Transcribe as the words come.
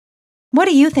What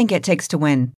do you think it takes to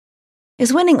win?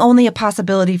 Is winning only a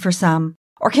possibility for some,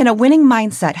 or can a winning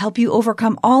mindset help you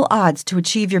overcome all odds to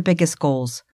achieve your biggest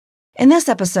goals? In this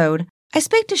episode, I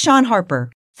speak to Shaun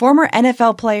Harper, former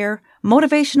NFL player,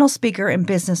 motivational speaker, and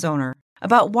business owner,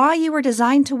 about why you were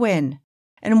designed to win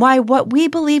and why what we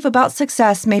believe about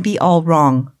success may be all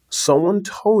wrong. Someone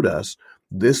told us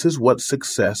this is what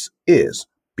success is: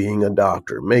 being a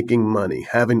doctor, making money,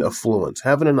 having affluence,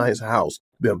 having a nice house,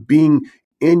 being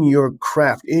in your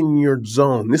craft, in your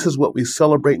zone. This is what we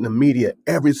celebrate in the media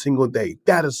every single day.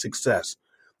 That is success.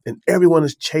 And everyone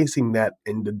is chasing that.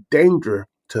 And the danger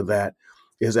to that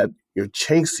is that you're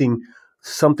chasing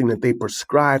something that they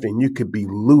prescribed and you could be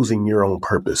losing your own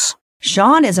purpose.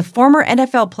 Shaun is a former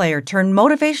NFL player turned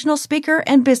motivational speaker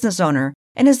and business owner,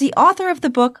 and is the author of the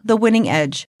book, The Winning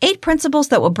Edge, 8 Principles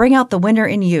That Will Bring Out the Winner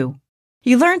in You.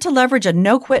 He learned to leverage a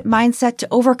no-quit mindset to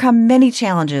overcome many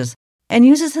challenges and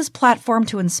uses his platform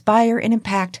to inspire and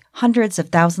impact hundreds of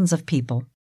thousands of people.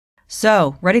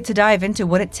 So, ready to dive into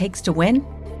what it takes to win?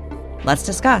 Let's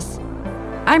discuss.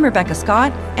 I'm Rebecca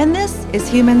Scott, and this is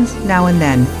Humans Now and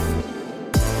Then.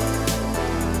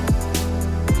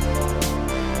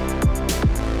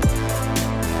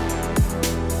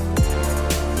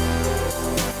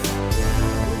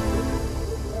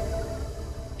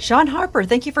 Shaun Harper,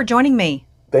 thank you for joining me.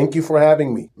 Thank you for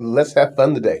having me. Let's have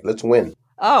fun today. Let's win.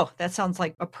 Oh, that sounds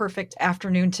like a perfect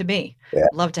afternoon to me. Yeah.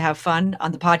 Love to have fun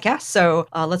on the podcast, so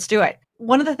let's do it.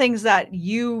 One of the things that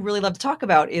you really love to talk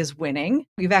about is winning.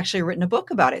 You've actually written a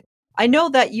book about it. I know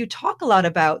that you talk a lot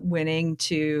about winning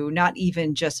to not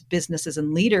even just businesses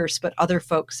and leaders, but other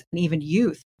folks and even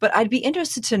youth. But I'd be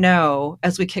interested to know,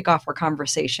 as we kick off our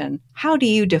conversation, how do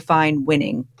you define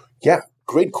winning? Yeah,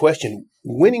 great question.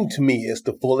 Winning to me is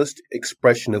the fullest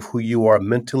expression of who you are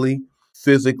mentally,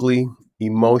 physically,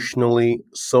 emotionally,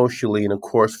 socially, and of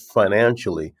course,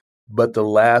 financially. But the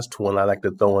last one I like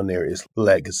to throw in there is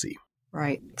legacy.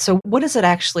 Right. So what does it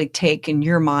actually take in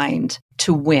your mind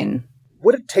to win?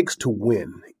 What it takes to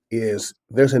win is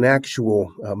there's an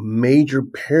actual major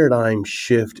paradigm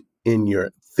shift in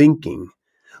your thinking,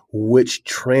 which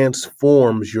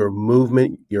transforms your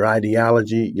movement, your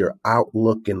ideology, your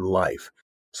outlook in life.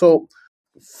 So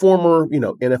former,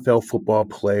 NFL football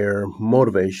player,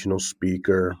 motivational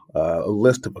speaker, a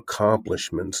list of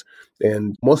accomplishments.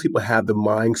 And most people have the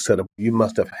mindset of you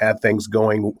must have had things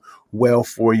going well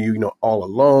for you, all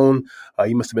alone.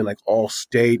 You must have been like all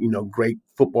state, great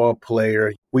football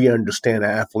player. We understand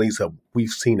athletes. We've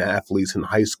seen athletes in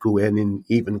high school and in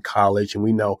even college, and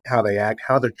we know how they act,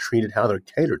 how they're treated, how they're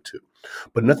catered to.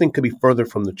 But nothing could be further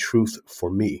from the truth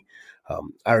for me.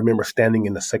 I remember standing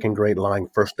in the second grade line,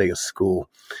 first day of school,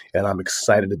 and I'm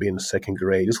excited to be in the second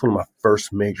grade. It's one of my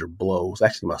first major blows.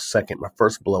 Actually, my second. My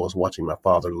first blow was watching my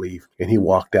father leave, and he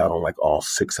walked out on like all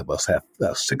 6 of us, have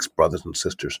 6 brothers and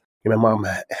sisters. And my mom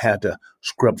had to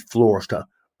scrub floors to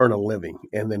earn a living,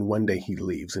 and then one day he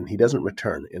leaves, and he doesn't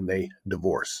return, and they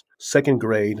divorce. Second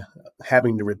grade,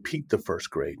 having to repeat the first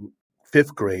grade.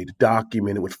 Fifth grade,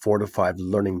 documented with 4 to 5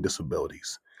 learning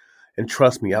disabilities. And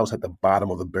trust me, I was at the bottom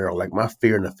of the barrel. Like my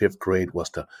fear in the 5th grade was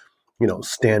to,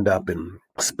 stand up and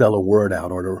spell a word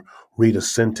out or to read a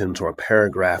sentence or a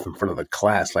paragraph in front of the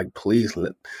class. Like, please,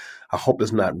 I hope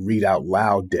it's not read out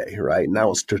loud day, right? And I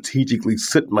would strategically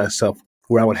sit myself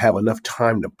where I would have enough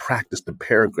time to practice the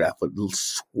paragraph with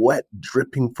sweat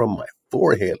dripping from my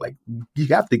forehead. Like, you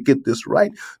have to get this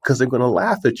right because they're going to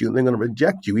laugh at you and they're going to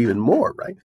reject you even more,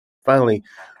 right? Finally,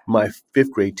 my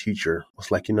 5th grade teacher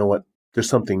was like, you know what? There's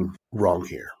something wrong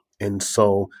here. And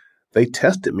so they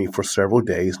tested me for several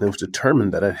days, and it was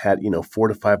determined that I had, 4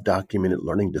 to 5 documented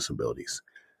learning disabilities.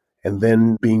 And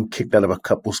then being kicked out of a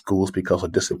couple schools because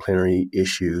of disciplinary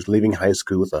issues, leaving high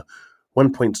school with a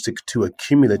 1.62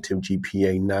 accumulative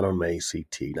GPA, not on my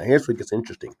ACT. Now, here's where it gets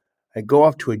interesting. I go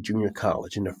off to a junior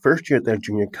college. In the first year at that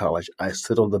junior college, I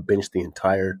sit on the bench the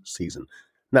entire season,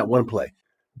 not one play.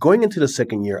 Going into the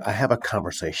second year, I have a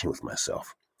conversation with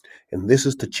myself. And this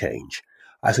is the change.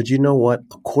 I said, you know what?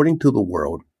 According to the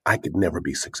world, I could never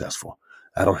be successful.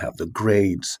 I don't have the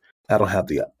grades. I don't have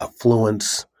the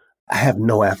affluence. I have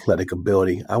no athletic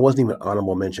ability. I wasn't even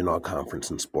honorable mention all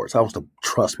conference in sports. I was,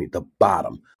 trust me, the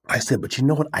bottom. I said, but you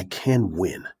know what? I can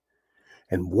win.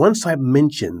 And once I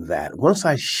mentioned that, once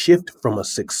I shift from a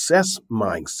success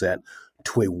mindset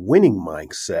to a winning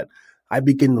mindset, I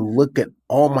begin to look at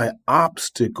all my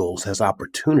obstacles as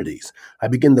opportunities. I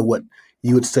begin to what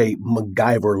you would say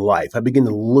MacGyver life. I begin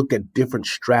to look at different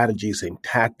strategies and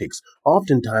tactics.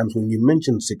 Oftentimes when you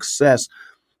mention success,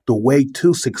 The way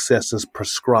to success is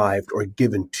prescribed or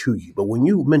given to you. But when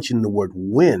you mention the word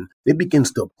win, it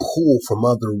begins to pull from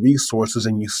other resources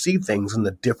and you see things in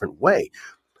a different way.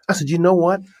 I said, you know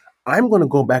what? I'm going to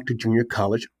go back to junior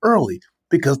college early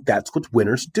because that's what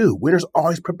winners do. Winners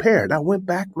always prepared. I went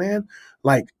back, man,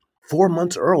 like 4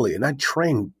 months early, and I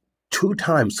trained 2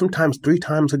 times, sometimes 3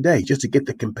 times a day just to get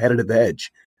the competitive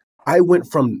edge. I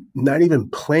went from not even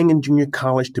playing in junior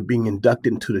college to being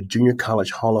inducted into the Junior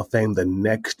College Hall of Fame the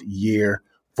next year,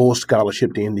 full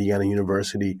scholarship to Indiana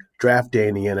University, draft day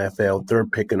in the NFL,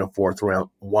 third pick in the fourth round.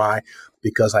 Why?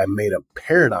 Because I made a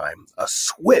paradigm, a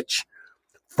switch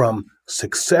from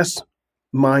success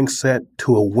mindset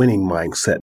to a winning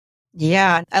mindset.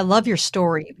 Yeah, I love your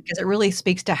story because it really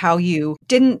speaks to how you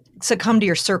didn't succumb to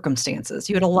your circumstances.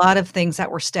 You had a lot of things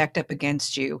that were stacked up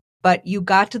against you, but you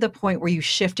got to the point where you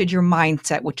shifted your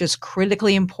mindset, which is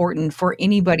critically important for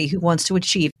anybody who wants to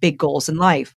achieve big goals in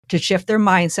life, to shift their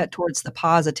mindset towards the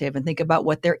positive and think about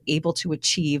what they're able to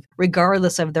achieve,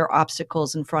 regardless of their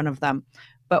obstacles in front of them.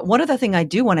 But one other thing I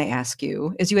do want to ask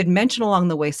you is you had mentioned along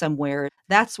the way somewhere,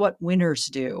 that's what winners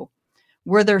do.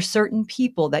 Were there certain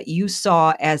people that you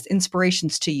saw as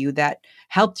inspirations to you that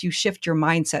helped you shift your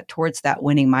mindset towards that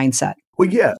winning mindset? Well,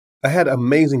 yeah, I had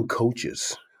amazing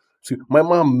coaches. See, my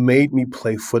mom made me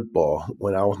play football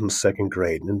when I was in second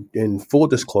grade. And in full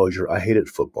disclosure, I hated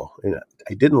football. And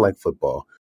I didn't like football.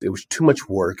 It was too much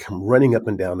work. I'm running up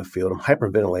and down the field. I'm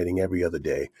hyperventilating every other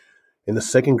day. In the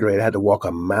second grade, I had to walk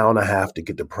 1.5 miles to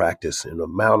get to practice and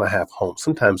 1.5 miles home,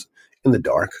 sometimes in the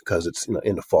dark because it's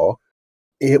in the fall.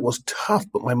 It was tough,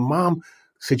 but my mom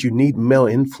said you need male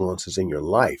influences in your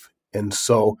life. And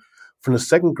so from the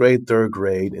second grade, third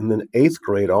grade, and then eighth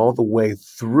grade, all the way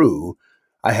through,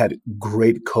 I had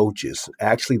great coaches.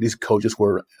 Actually, these coaches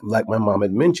were, like my mom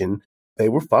had mentioned, they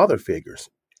were father figures.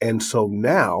 And so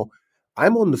now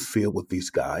I'm on the field with these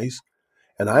guys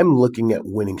and I'm looking at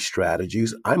winning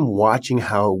strategies. I'm watching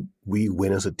how we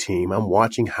win as a team. I'm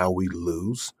watching how we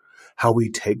lose, how we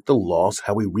take the loss,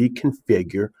 how we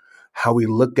reconfigure, how we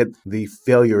look at the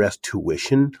failure as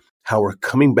tuition, how we're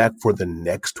coming back for the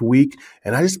next week.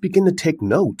 And I just begin to take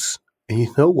notes. And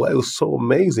you know what? It was so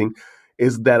amazing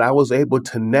is that I was able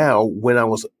to now, when I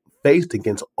was faced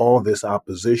against all this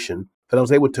opposition, that I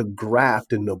was able to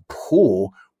graft and to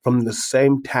pull from the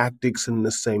same tactics and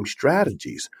the same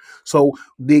strategies. So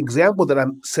the example that I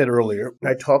said earlier,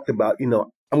 I talked about, I'm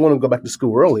going to go back to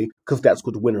school early because that's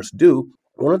what winners do.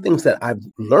 One of the things that I've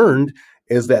learned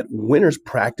is that winners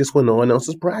practice when no one else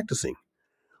is practicing.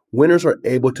 Winners are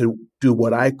able to do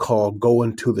what I call go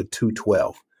into the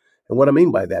 212. And what I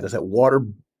mean by that is that water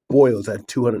boils at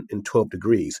 212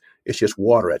 degrees. It's just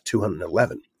water at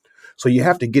 211. So you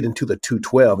have to get into the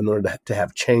 212 in order to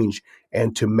have change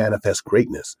and to manifest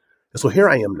greatness. And so here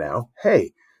I am now.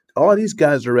 Hey, all these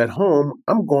guys are at home.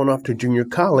 I'm going off to junior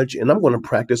college and I'm going to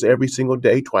practice every single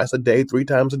day, twice a day, 3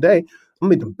 times a day. I'm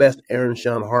going to be the best Aaron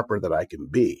Sean Harper that I can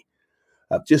be.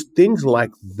 Just things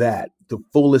like that, the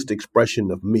fullest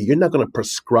expression of me. You're not going to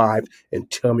prescribe and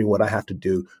tell me what I have to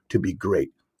do to be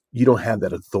great. You don't have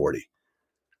that authority.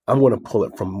 I'm going to pull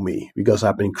it from me because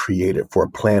I've been created for a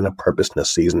plan, a purpose, and a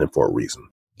season, and for a reason.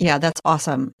 Yeah, that's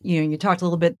awesome. You talked a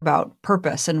little bit about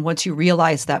purpose. And once you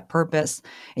realize that purpose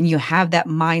and you have that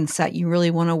mindset, you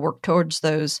really want to work towards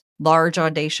those large,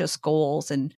 audacious goals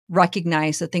and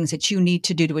recognize the things that you need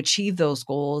to do to achieve those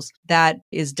goals. That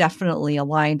is definitely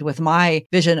aligned with my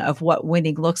vision of what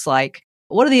winning looks like.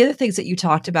 One of the other things that you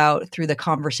talked about through the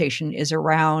conversation is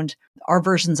around our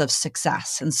versions of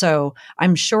success. And so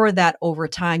I'm sure that over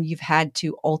time you've had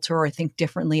to alter or think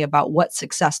differently about what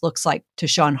success looks like to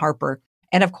Sean Harper.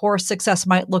 And of course, success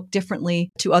might look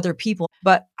differently to other people,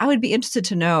 but I would be interested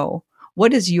to know,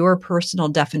 what is your personal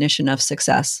definition of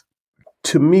success?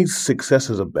 To me, success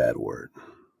is a bad word.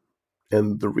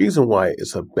 And the reason why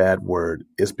it's a bad word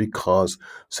is because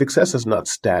success is not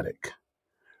static,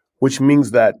 which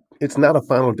means that it's not a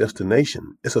final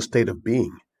destination. It's a state of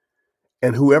being.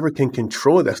 And whoever can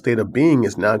control that state of being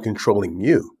is now controlling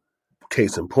you.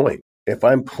 Case in point, if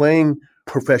I'm playing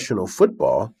professional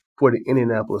football for the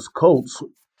Indianapolis Colts,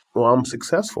 well, I'm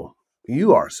successful.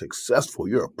 You are successful.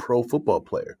 You're a pro football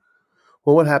player.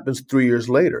 Well, what happens 3 years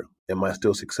later? Am I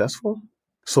still successful?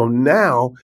 So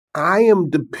now I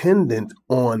am dependent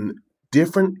on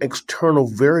different external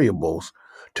variables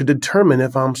to determine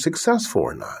if I'm successful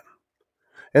or not.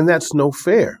 And that's no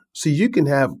fair. See, you can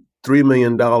have $3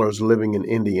 million living in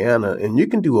Indiana and you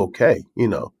can do okay.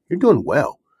 You're doing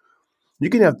well. You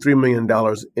can have $3 million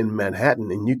in Manhattan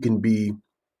and you can be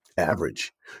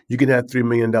average. You can have $3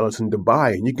 million in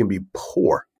Dubai and you can be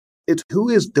poor. It's who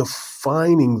is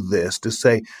defining this to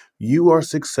say you are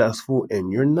successful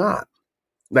and you're not.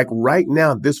 Like right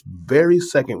now, this very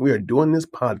second, we are doing this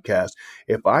podcast.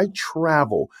 If I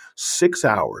travel 6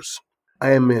 hours,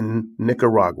 I am in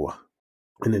Nicaragua.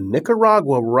 And in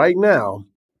Nicaragua right now,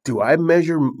 do I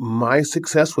measure my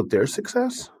success with their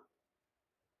success?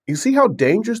 You see how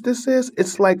dangerous this is?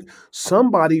 It's like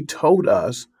somebody told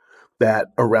us that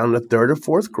around the third or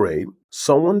fourth grade,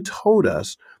 someone told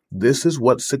us this is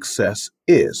what success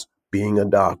is: being a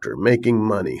doctor, making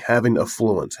money, having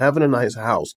affluence, having a nice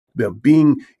house,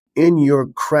 being in your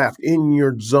craft, in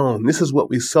your zone. This is what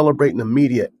we celebrate in the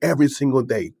media every single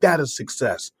day. That is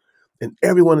success. And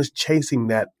everyone is chasing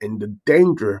that. And the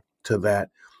danger to that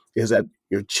is that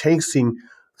you're chasing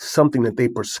something that they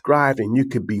prescribed and you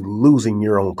could be losing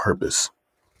your own purpose.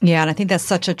 Yeah, and I think that's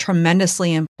such a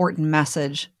tremendously important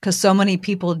message because so many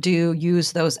people do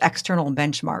use those external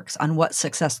benchmarks on what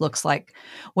success looks like,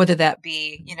 whether that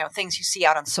be, things you see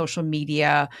out on social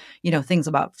media, things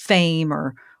about fame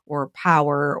or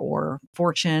power or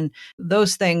fortune.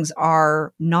 Those things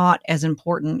are not as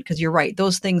important because you're right.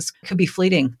 Those things could be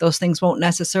fleeting. Those things won't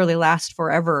necessarily last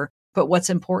forever. But what's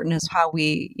important is how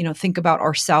we, think about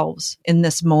ourselves in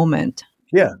this moment.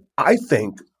 Yeah, I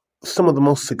think some of the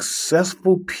most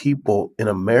successful people in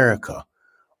America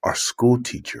are school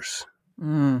teachers.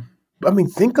 Mm. I mean,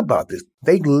 think about this.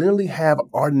 They literally have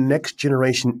our next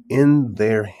generation in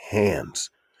their hands.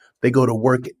 They go to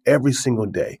work every single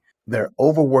day. They're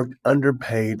overworked,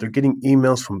 underpaid. They're getting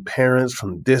emails from parents,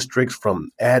 from districts, from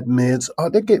admins.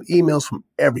 They get emails from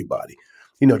everybody,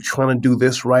 trying to do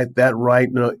this right, that right.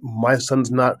 My son's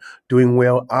not doing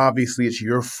well. Obviously, it's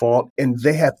your fault. And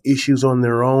they have issues on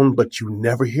their own, but you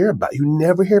never hear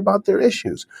about their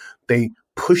issues. They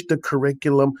push the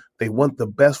curriculum. They want the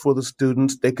best for the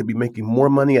students. They could be making more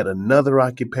money at another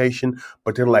occupation,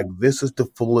 but they're like, this is the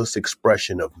fullest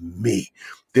expression of me.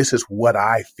 This is what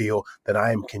I feel that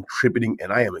I am contributing,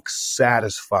 and I am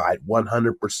satisfied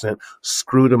 100%.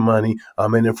 Screw the money.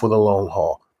 I'm in it for the long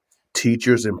haul.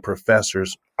 Teachers and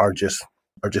professors are just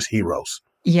heroes.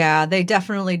 Yeah, they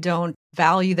definitely don't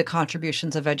value the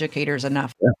contributions of educators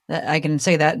enough. Yeah. I can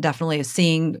say that definitely is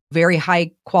seeing very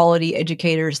high quality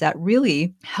educators that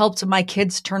really helped my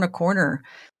kids turn a corner.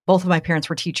 Both of my parents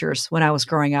were teachers when I was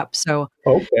growing up. So,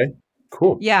 okay,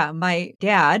 cool. Yeah, my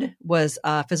dad was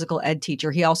a physical ed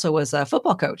teacher. He also was a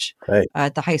football coach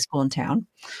at the high school in town.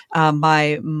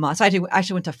 My mom, so I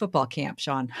actually went to football camp,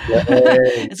 Sean.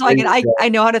 And so I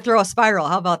know how to throw a spiral.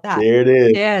 How about that? There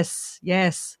it is.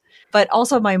 Yes. But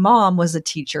also my mom was a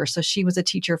teacher. So she was a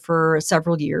teacher for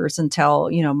several years until,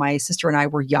 my sister and I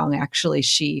were young. Actually,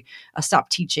 she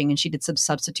stopped teaching and she did some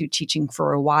substitute teaching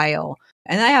for a while.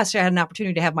 And I actually had an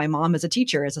opportunity to have my mom as a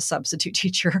teacher, as a substitute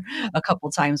teacher a couple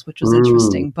of times, which was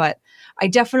interesting. But I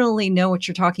definitely know what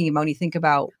you're talking about when you think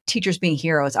about teachers being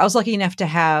heroes. I was lucky enough to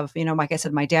have, like I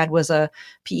said, my dad was a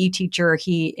PE teacher.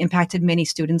 He impacted many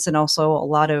students and also a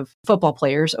lot of football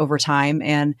players over time.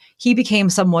 And he became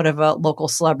somewhat of a local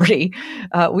celebrity.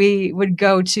 We would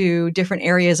go to different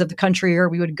areas of the country, or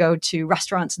we would go to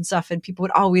restaurants and stuff, and people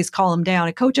would always call him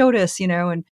down, Coach Otis,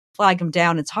 and flag him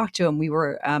down and talk to him. We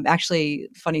were actually,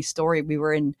 funny story, we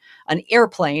were in an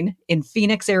airplane in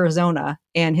Phoenix, Arizona,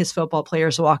 and his football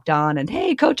players walked on and,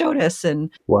 hey, Coach Otis.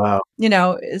 And, wow,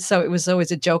 so it was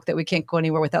always a joke that we can't go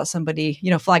anywhere without somebody,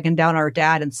 flagging down our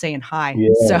dad and saying hi.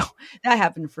 Yeah. So that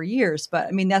happened for years. But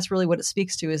I mean, that's really what it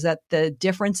speaks to, is that the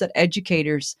difference that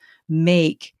educators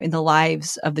make in the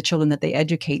lives of the children that they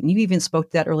educate. And you even spoke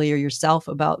to that earlier yourself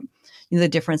about the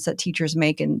difference that teachers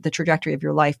make in the trajectory of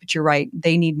your life. But you're right.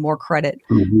 They need more credit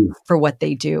for what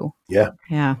they do. Yeah,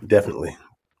 definitely.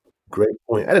 Great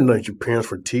point. I didn't know that your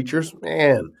parents were teachers.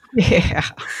 Man. Yeah.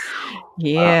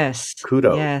 Yes. Wow.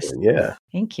 Kudos. Yes. Yeah.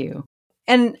 Thank you.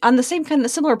 And on the same kind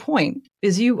of similar point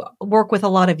is you work with a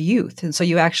lot of youth. And so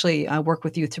you actually work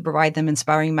with youth to provide them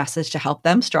inspiring message to help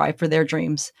them strive for their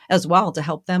dreams as well, to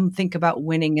help them think about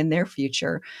winning in their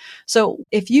future. So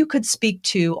if you could speak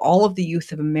to all of the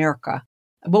youth of America,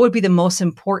 what would be the most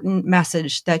important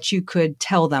message that you could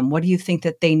tell them? What do you think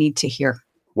that they need to hear?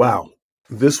 Wow.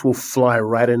 This will fly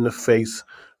right in the face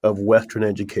of Western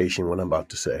education, what I'm about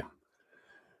to say.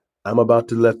 I'm about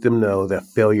to let them know that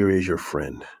failure is your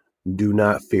friend. Do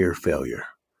not fear failure.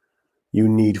 You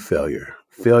need failure.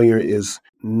 Failure is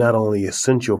not only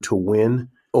essential to win,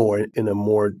 or in a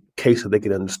more case that they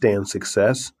can understand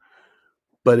success,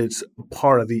 but it's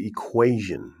part of the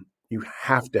equation. You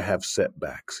have to have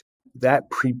setbacks.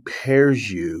 That prepares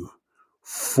you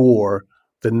for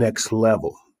the next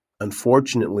level.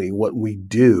 Unfortunately, what we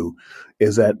do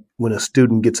is that when a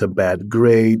student gets a bad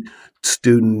grade,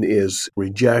 student is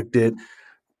rejected,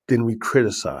 then we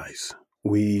criticize.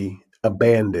 We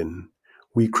abandon,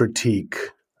 we critique,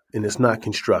 and it's not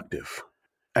constructive.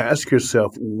 Ask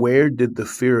yourself, where did the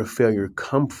fear of failure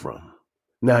come from?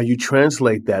 Now, you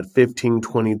translate that 15,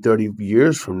 20, 30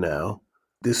 years from now,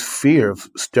 this fear of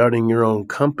starting your own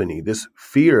company, this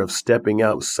fear of stepping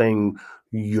out saying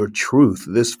your truth,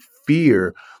 this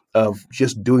fear of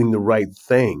just doing the right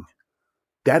thing.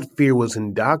 That fear was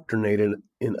indoctrinated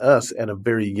in us at a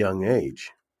very young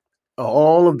age.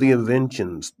 All of the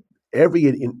inventions,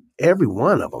 in every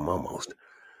one of them almost,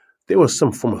 there was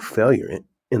some form of failure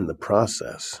in the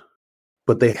process,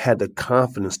 but they had the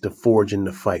confidence to forge and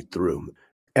to fight through.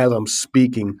 As I'm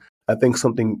speaking, I think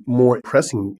something more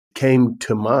pressing came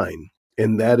to mind,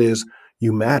 and that is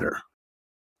you matter.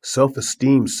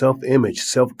 Self-esteem, self-image,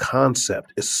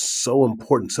 self-concept is so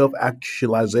important,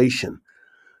 self-actualization,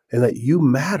 and that you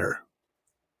matter.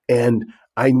 And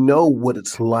I know what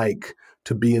it's like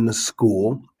to be in the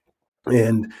school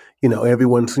and,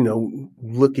 everyone's,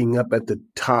 looking up at the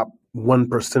top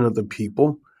 1% of the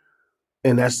people.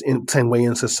 And that's in the same way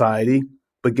in society.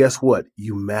 But guess what?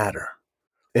 You matter.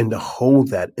 And to hold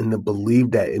that and to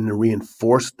believe that and to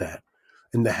reinforce that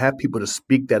and to have people to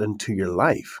speak that into your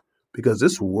life, because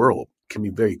this world can be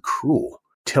very cruel,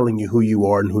 telling you who you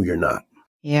are and who you're not.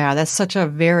 Yeah, that's such a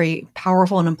very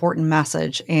powerful and important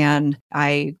message. And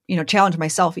I, challenge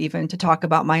myself even to talk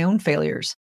about my own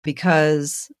failures,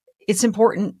 because it's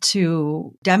important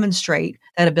to demonstrate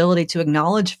that ability to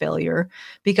acknowledge failure,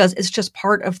 because it's just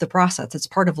part of the process. It's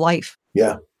part of life.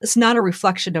 Yeah. It's not a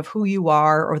reflection of who you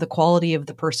are or the quality of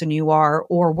the person you are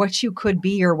or what you could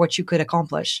be or what you could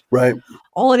accomplish. Right.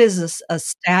 All it is a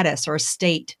status or a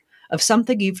state of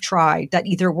something you've tried that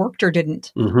either worked or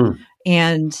didn't. Mm-hmm.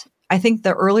 And I think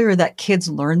the earlier that kids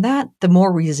learn that, the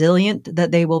more resilient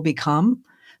that they will become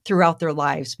throughout their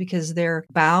lives, because they're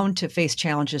bound to face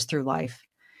challenges through life.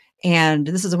 And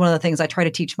this is one of the things I try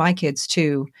to teach my kids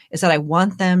too, is that I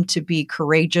want them to be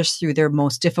courageous through their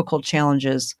most difficult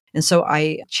challenges. And so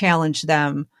I challenge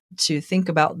them to think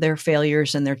about their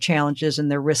failures and their challenges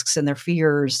and their risks and their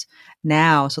fears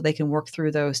now, so they can work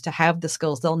through those to have the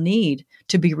skills they'll need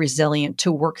to be resilient,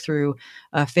 to work through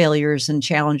failures and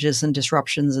challenges and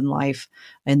disruptions in life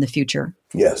in the future.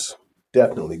 Yes,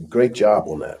 definitely. Great job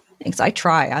on that. Thanks. I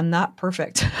try. I'm not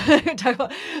perfect.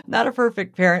 Not a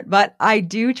perfect parent, but I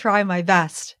do try my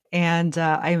best. And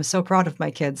I am so proud of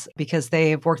my kids because they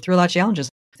have worked through a lot of challenges.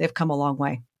 They've come a long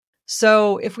way.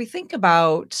 So if we think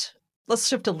about, let's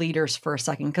shift to leaders for a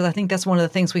second, because I think that's one of the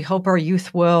things we hope our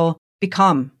youth will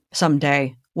become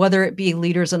someday, whether it be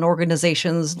leaders in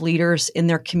organizations, leaders in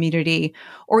their community,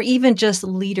 or even just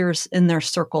leaders in their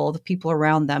circle, the people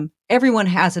around them. Everyone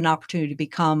has an opportunity to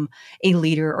become a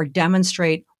leader or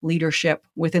demonstrate leadership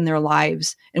within their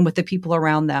lives and with the people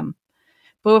around them.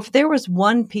 But if there was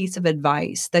one piece of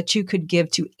advice that you could give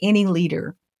to any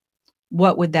leader,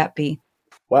 what would that be?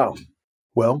 Wow.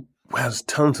 Well, there's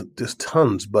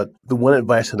tons, but the one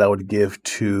advice that I would give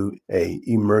to a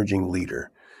emerging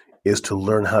leader is to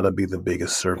learn how to be the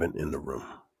biggest servant in the room.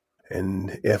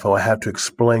 And if I have to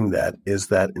explain that, is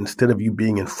that instead of you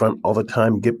being in front all the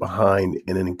time, get behind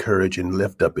and encourage and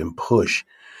lift up and push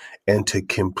and to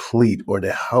complete or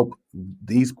to help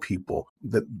these people,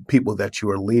 the people that you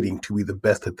are leading, to be the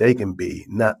best that they can be,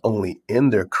 not only in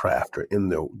their craft or in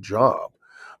their job,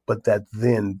 but that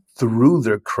then through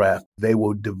their craft, they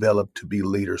will develop to be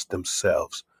leaders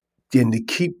themselves. And to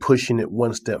keep pushing it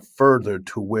one step further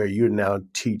to where you're now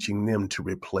teaching them to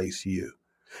replace you,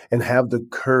 and have the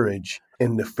courage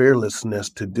and the fearlessness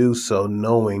to do so,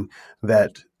 knowing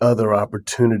that other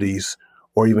opportunities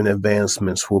or even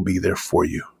advancements will be there for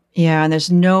you. Yeah, and there's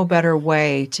no better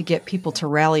way to get people to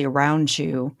rally around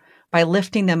you by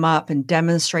lifting them up and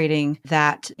demonstrating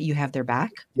that you have their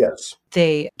back. Yes.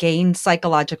 They gain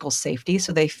psychological safety,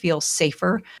 so they feel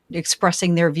safer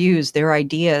expressing their views, their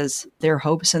ideas, their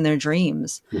hopes, and their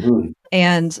dreams. Mm-hmm.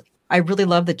 And I really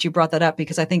love that you brought that up,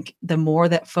 because I think the more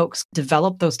that folks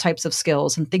develop those types of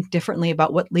skills and think differently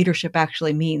about what leadership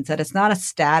actually means, that it's not a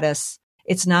status,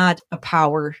 it's not a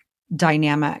power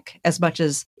dynamic as much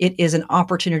as it is an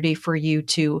opportunity for you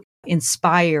to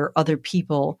inspire other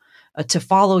people to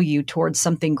follow you towards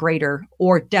something greater,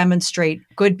 or demonstrate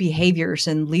good behaviors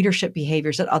and leadership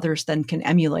behaviors that others then can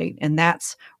emulate. And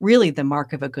that's really the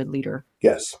mark of a good leader.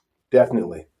 Yes,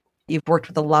 definitely. You've worked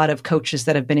with a lot of coaches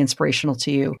that have been inspirational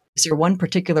to you. Is there one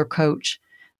particular coach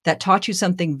that taught you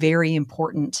something very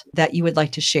important that you would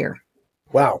like to share?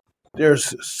 Wow,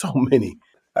 there's so many.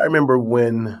 I remember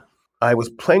when I was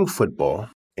playing football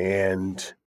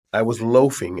and I was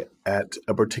loafing at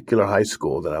a particular high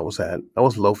school that I was at. I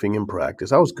was loafing in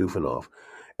practice. I was goofing off.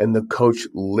 And the coach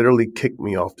literally kicked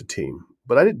me off the team.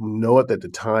 but I didn't know it at the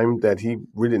time that he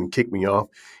really didn't kick me off.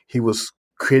 He was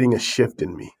creating a shift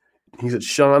in me. He said,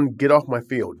 Sean, get off my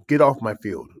field. Get off my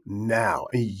field now.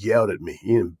 And he yelled at me.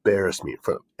 He embarrassed me in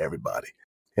front of everybody.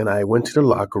 And I went to the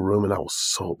locker room and I was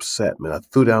so upset, man. I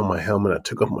threw down my helmet. I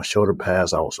took off my shoulder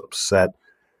pads. I was upset.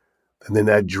 And then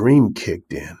that dream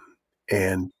kicked in.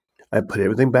 And I put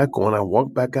everything back on. I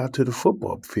walked back out to the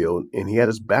football field and he had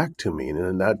his back to me.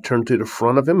 And then I turned to the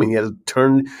front of him and he had to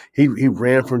turn. He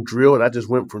ran from drill and I just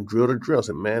went from drill to drill. I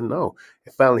said, man, no.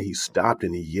 And finally he stopped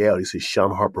and he yelled. He said,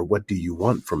 Sean Harper, what do you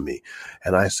want from me?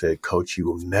 And I said, Coach, you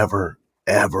will never,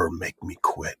 ever make me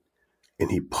quit.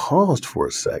 And he paused for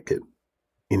a second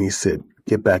and he said,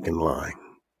 get back in line.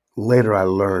 Later I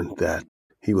learned that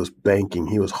he was banking.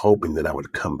 He was hoping that I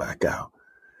would come back out.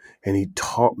 And he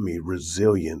taught me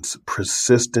resilience,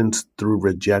 persistence through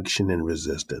rejection and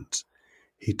resistance.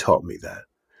 He taught me that.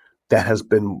 That has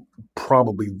been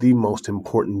probably the most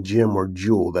important gem or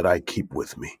jewel that I keep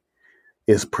with me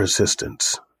is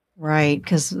persistence. Right.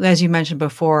 Because as you mentioned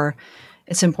before,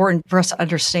 it's important for us to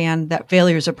understand that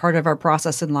failure is a part of our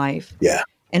process in life. Yeah.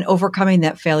 And overcoming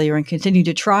that failure and continue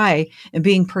to try and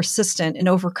being persistent and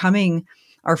overcoming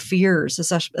our fears,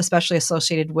 especially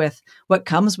associated with what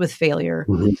comes with failure.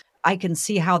 Mm-hmm. I can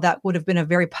see how that would have been a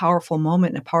very powerful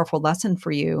moment and a powerful lesson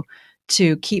for you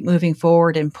to keep moving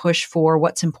forward and push for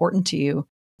what's important to you.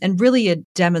 And really a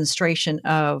demonstration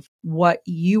of what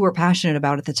you were passionate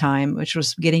about at the time, which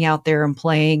was getting out there and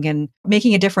playing and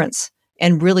making a difference.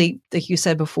 And really, like you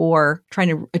said before, trying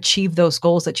to achieve those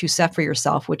goals that you set for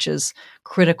yourself, which is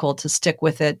critical to stick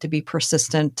with it, to be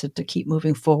persistent, to keep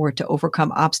moving forward, to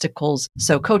overcome obstacles.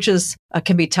 So coaches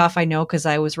can be tough, I know, because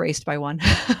I was raised by one.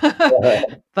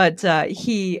 But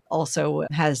he also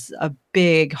has a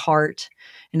big heart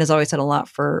and has always had a lot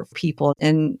for people.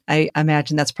 And I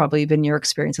imagine that's probably been your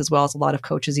experience as well as a lot of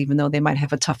coaches, even though they might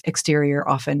have a tough exterior,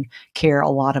 often care a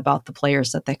lot about the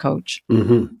players that they coach.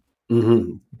 Mm-hmm.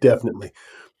 Mm-hmm. Definitely.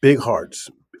 Big hearts,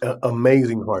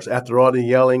 amazing hearts. After all the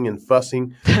yelling and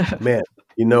fussing, man,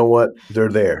 you know what? They're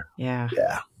there. Yeah.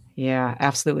 Yeah. Yeah,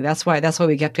 absolutely. That's why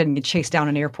we kept getting chased down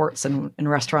in airports and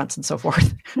restaurants and so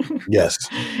forth. Yes.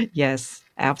 Yes,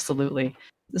 absolutely.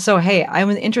 So, hey,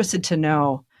 I'm interested to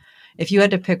know if you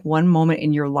had to pick one moment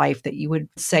in your life that you would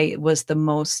say was the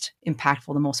most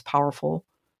impactful, the most powerful,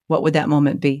 what would that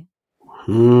moment be?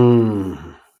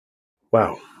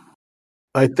 Wow.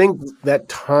 I think that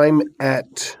time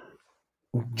at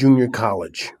junior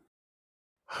college,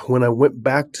 when I went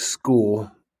back to school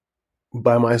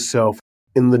by myself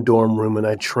in the dorm room and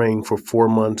I trained for 4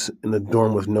 months in a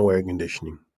dorm with no air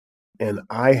conditioning. And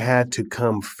I had to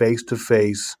come face to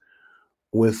face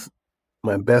with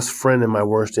my best friend and my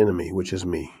worst enemy, which is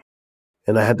me.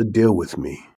 And I had to deal with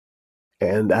me.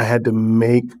 And I had to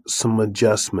make some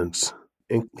adjustments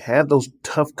and have those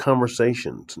tough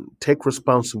conversations and take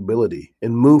responsibility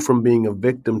and move from being a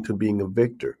victim to being a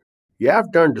victor. You have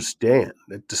to understand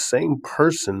that the same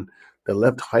person that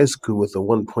left high school with a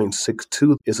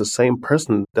 1.62 is the same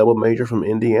person double major from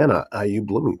Indiana, IU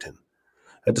Bloomington.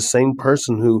 That the same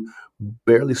person who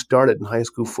barely started in high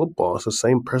school football is the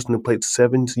same person who played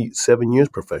 7 years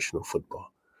professional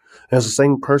football. And it's the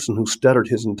same person who stuttered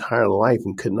his entire life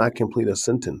and could not complete a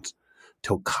sentence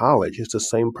till college. It's the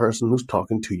same person who's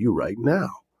talking to you right now.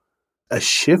 A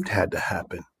shift had to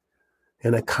happen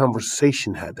and a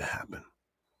conversation had to happen.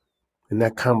 And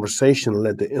that conversation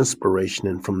led to inspiration,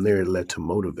 and from there it led to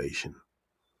motivation.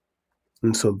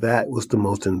 And so that was the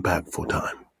most impactful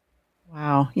time.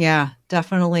 Wow. Yeah,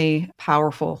 definitely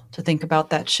powerful to think about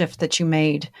that shift that you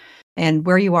made and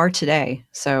where you are today.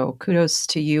 So kudos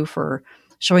to you for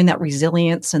showing that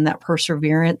resilience and that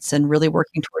perseverance and really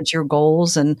working towards your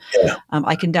goals. And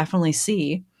I can definitely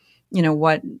see,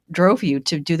 what drove you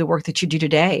to do the work that you do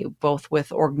today, both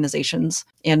with organizations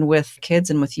and with kids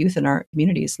and with youth in our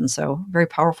communities. And so very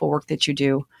powerful work that you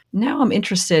do. Now I'm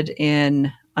interested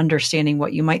in understanding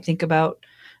what you might think about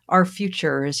our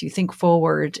future as you think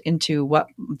forward into what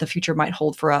the future might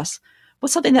hold for us.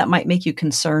 What's something that might make you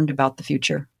concerned about the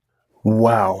future?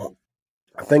 Wow.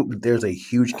 I think that there's a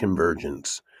huge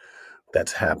convergence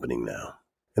that's happening now.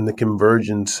 And the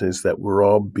convergence is that we're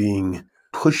all being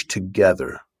pushed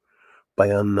together by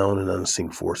unknown and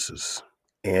unseen forces.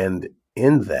 And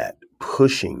in that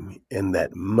pushing and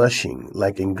that mushing,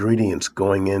 like ingredients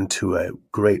going into a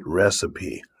great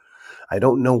recipe, I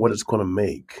don't know what it's going to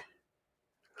make.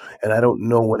 And I don't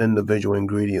know what individual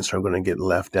ingredients are going to get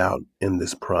left out in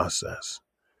this process.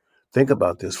 Think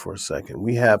about this for a second.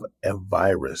 We have a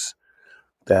virus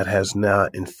that has now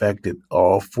infected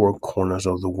all 4 corners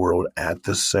of the world at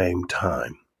the same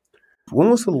time.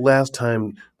 When was the last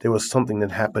time there was something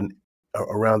that happened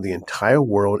around the entire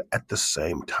world at the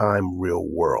same time, real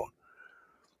world.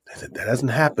 That doesn't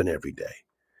happen every day.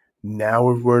 Now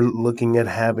we're looking at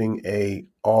having a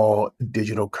all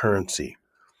digital currency.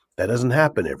 That doesn't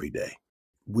happen every day.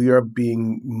 We are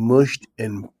being mushed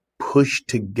and pushed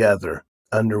together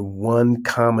under one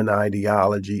common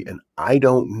ideology, and I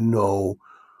don't know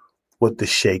what the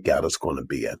shakeout is going to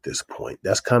be at this point.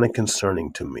 That's kind of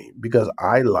concerning to me because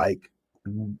I like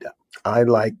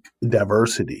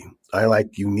diversity. I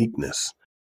like uniqueness.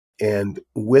 And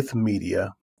with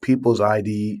media, people's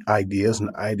ideas and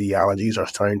ideologies are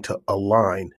starting to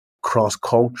align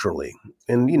cross-culturally.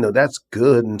 And, that's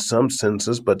good in some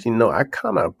senses, but, I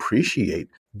kind of appreciate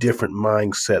different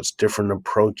mindsets, different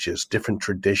approaches, different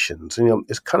traditions.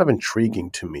 It's kind of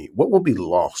intriguing to me. What will be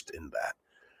lost in that?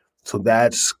 So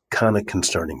that's kind of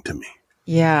concerning to me.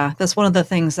 Yeah, that's one of the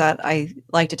things that I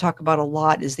like to talk about a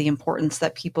lot is the importance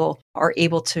that people are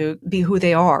able to be who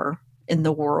they are in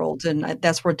the world. And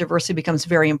that's where diversity becomes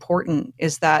very important,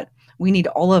 is that we need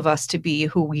all of us to be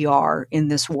who we are in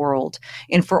this world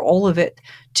and for all of it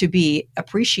to be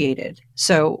appreciated.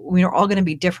 So we are all going to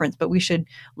be different, but we should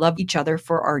love each other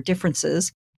for our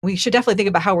differences. We should definitely think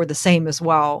about how we're the same as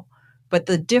well. But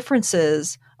the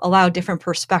differences allow different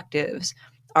perspectives,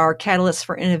 are catalysts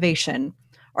for innovation,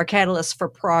 are catalysts for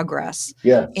progress.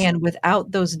 Yes. And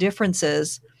without those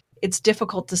differences, it's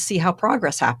difficult to see how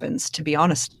progress happens, to be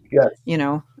honest. Yes.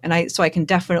 And I can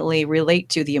definitely relate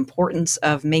to the importance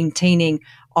of maintaining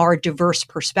our diverse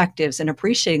perspectives and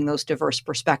appreciating those diverse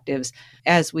perspectives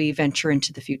as we venture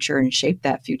into the future and shape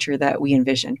that future that we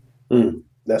envision.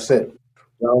 That's it.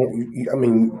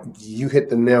 You hit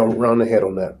the nail around the head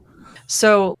on that.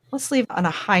 So let's leave on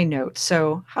a high note.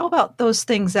 So how about those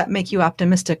things that make you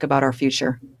optimistic about our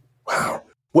future? Wow.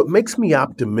 What makes me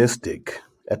optimistic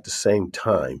at the same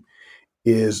time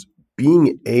is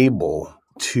being able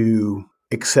to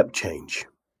accept change.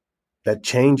 That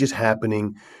change is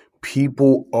happening.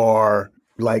 People are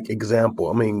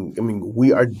example.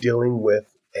 We are dealing with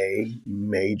a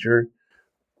major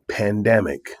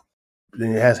pandemic.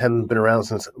 It hasn't been around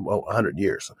since 100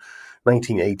 years,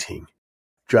 1918.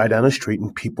 Drive down the street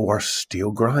and people are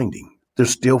still grinding. They're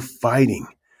still fighting,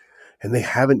 and they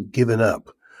haven't given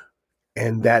up.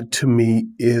 And that to me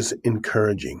is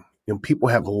encouraging. People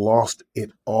have lost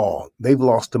it all. They've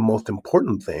lost the most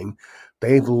important thing.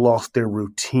 They've lost their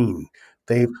routine.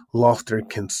 They've lost their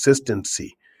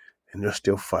consistency, and they're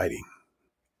still fighting.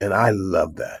 And I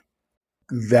love that.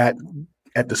 That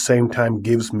at the same time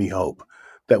gives me hope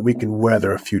that we can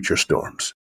weather future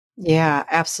storms. Yeah,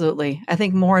 absolutely. I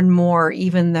think more and more,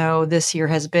 even though this year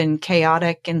has been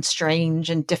chaotic and strange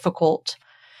and difficult,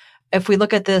 if we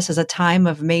look at this as a time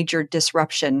of major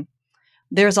disruption,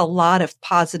 there's a lot of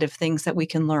positive things that we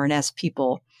can learn as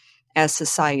people, as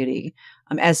society,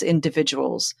 as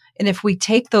individuals. And if we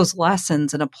take those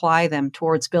lessons and apply them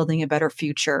towards building a better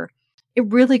future, it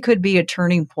really could be a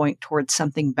turning point towards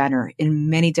something better in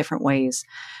many different ways.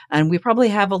 And we probably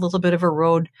have a little bit of a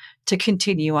road to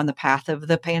continue on the path of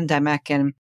the pandemic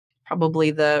and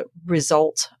probably the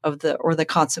result of the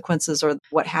consequences or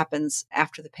what happens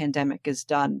after the pandemic is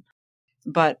done.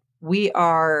 But we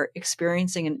are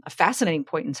experiencing a fascinating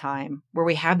point in time where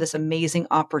we have this amazing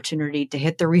opportunity to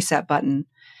hit the reset button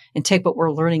and take what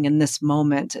we're learning in this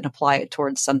moment and apply it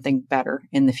towards something better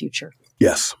in the future.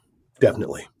 Yes,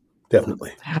 definitely.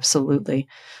 Definitely. Absolutely.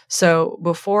 So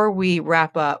before we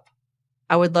wrap up,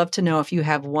 I would love to know if you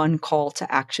have one call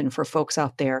to action for folks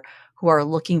out there who are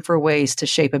looking for ways to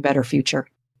shape a better future.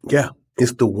 Yeah,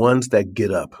 it's the ones that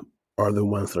get up are the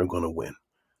ones that are going to win.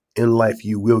 In life,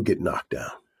 you will get knocked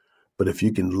down. But if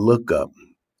you can look up,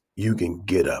 you can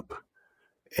get up.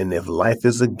 And if life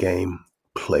is a game,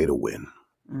 play to win.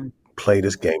 Play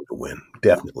this game to win.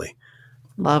 Definitely.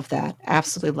 Love that.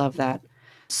 Absolutely love that.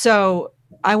 So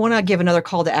I want to give another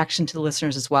call to action to the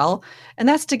listeners as well. And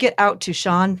that's to get out to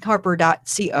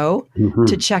SeanHarper.co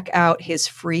to check out his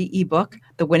free ebook,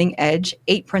 The Winning Edge,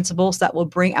 8 Principles That Will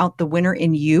Bring Out the Winner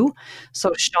in You.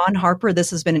 So Sean Harper, this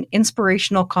has been an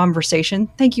inspirational conversation.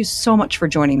 Thank you so much for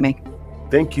joining me.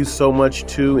 Thank you so much,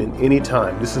 too, and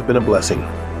anytime. This has been a blessing.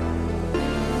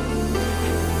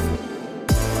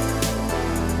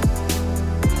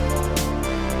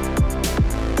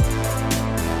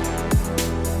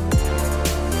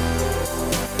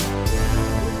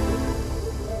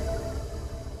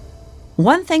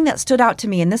 One thing that stood out to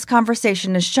me in this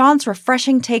conversation is Sean's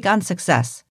refreshing take on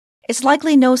success. It's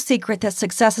likely no secret that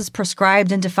success is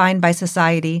prescribed and defined by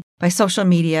society, by social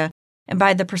media, and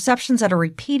by the perceptions that are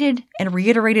repeated and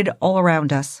reiterated all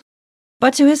around us.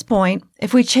 But to his point,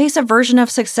 if we chase a version of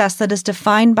success that is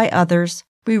defined by others,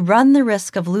 we run the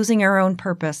risk of losing our own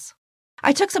purpose.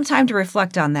 I took some time to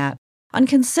reflect on that, on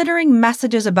considering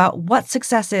messages about what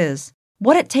success is,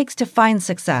 what it takes to find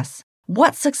success,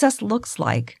 what success looks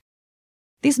like.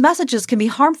 These messages can be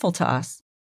harmful to us.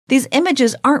 These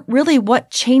images aren't really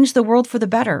what change the world for the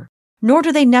better, nor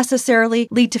do they necessarily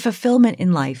lead to fulfillment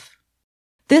in life.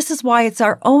 This is why it's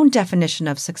our own definition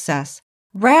of success,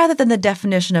 rather than the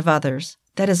definition of others,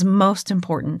 that is most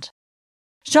important.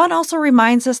 Sean also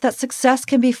reminds us that success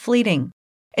can be fleeting.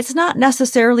 It's not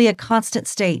necessarily a constant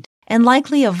state and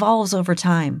likely evolves over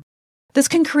time. This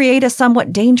can create a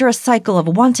somewhat dangerous cycle of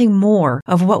wanting more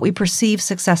of what we perceive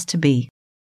success to be.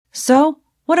 So,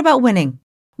 what about winning?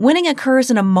 Winning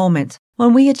occurs in a moment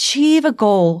when we achieve a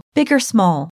goal, big or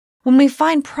small, when we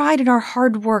find pride in our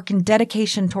hard work and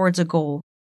dedication towards a goal.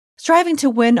 Striving to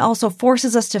win also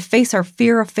forces us to face our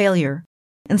fear of failure,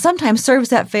 and sometimes serves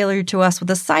that failure to us with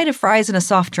a side of fries and a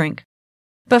soft drink.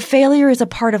 But failure is a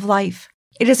part of life.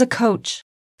 It is a coach,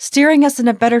 steering us in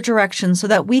a better direction so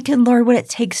that we can learn what it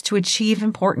takes to achieve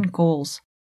important goals.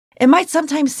 It might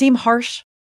sometimes seem harsh,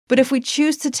 but if we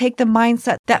choose to take the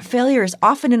mindset that failure is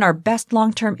often in our best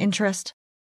long-term interest,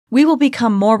 we will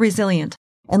become more resilient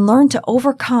and learn to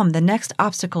overcome the next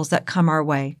obstacles that come our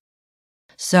way.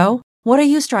 So, what are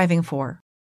you striving for?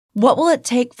 What will it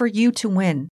take for you to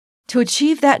win, to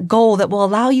achieve that goal that will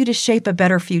allow you to shape a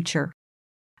better future?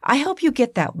 I hope you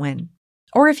get that win.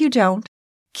 Or if you don't,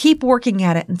 keep working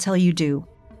at it until you do.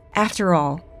 After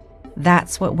all,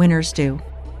 that's what winners do.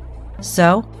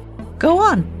 So, go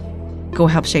on. Go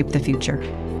help shape the future.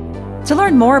 To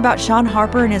learn more about Shawn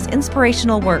Harper and his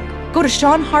inspirational work, go to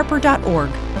ShawnHarper.org.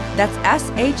 That's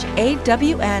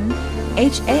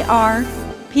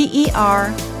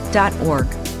ShawnHarper.org.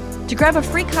 To grab a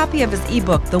free copy of his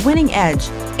ebook, The Winning Edge,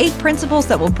 8 Principles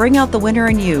That Will Bring Out the Winner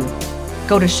in You,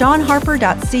 go to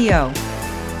ShawnHarper.co.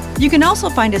 You can also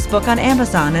find his book on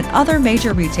Amazon and other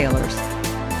major retailers.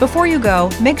 Before you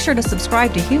go, make sure to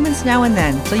subscribe to Humans Now and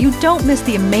Then so you don't miss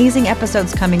the amazing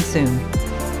episodes coming soon.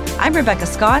 I'm Rebecca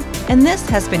Scott, and this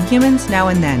has been Humans Now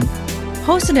and Then,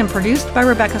 hosted and produced by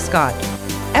Rebecca Scott.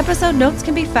 Episode notes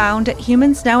can be found at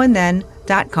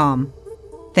humansnowandthen.com.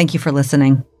 Thank you for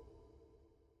listening.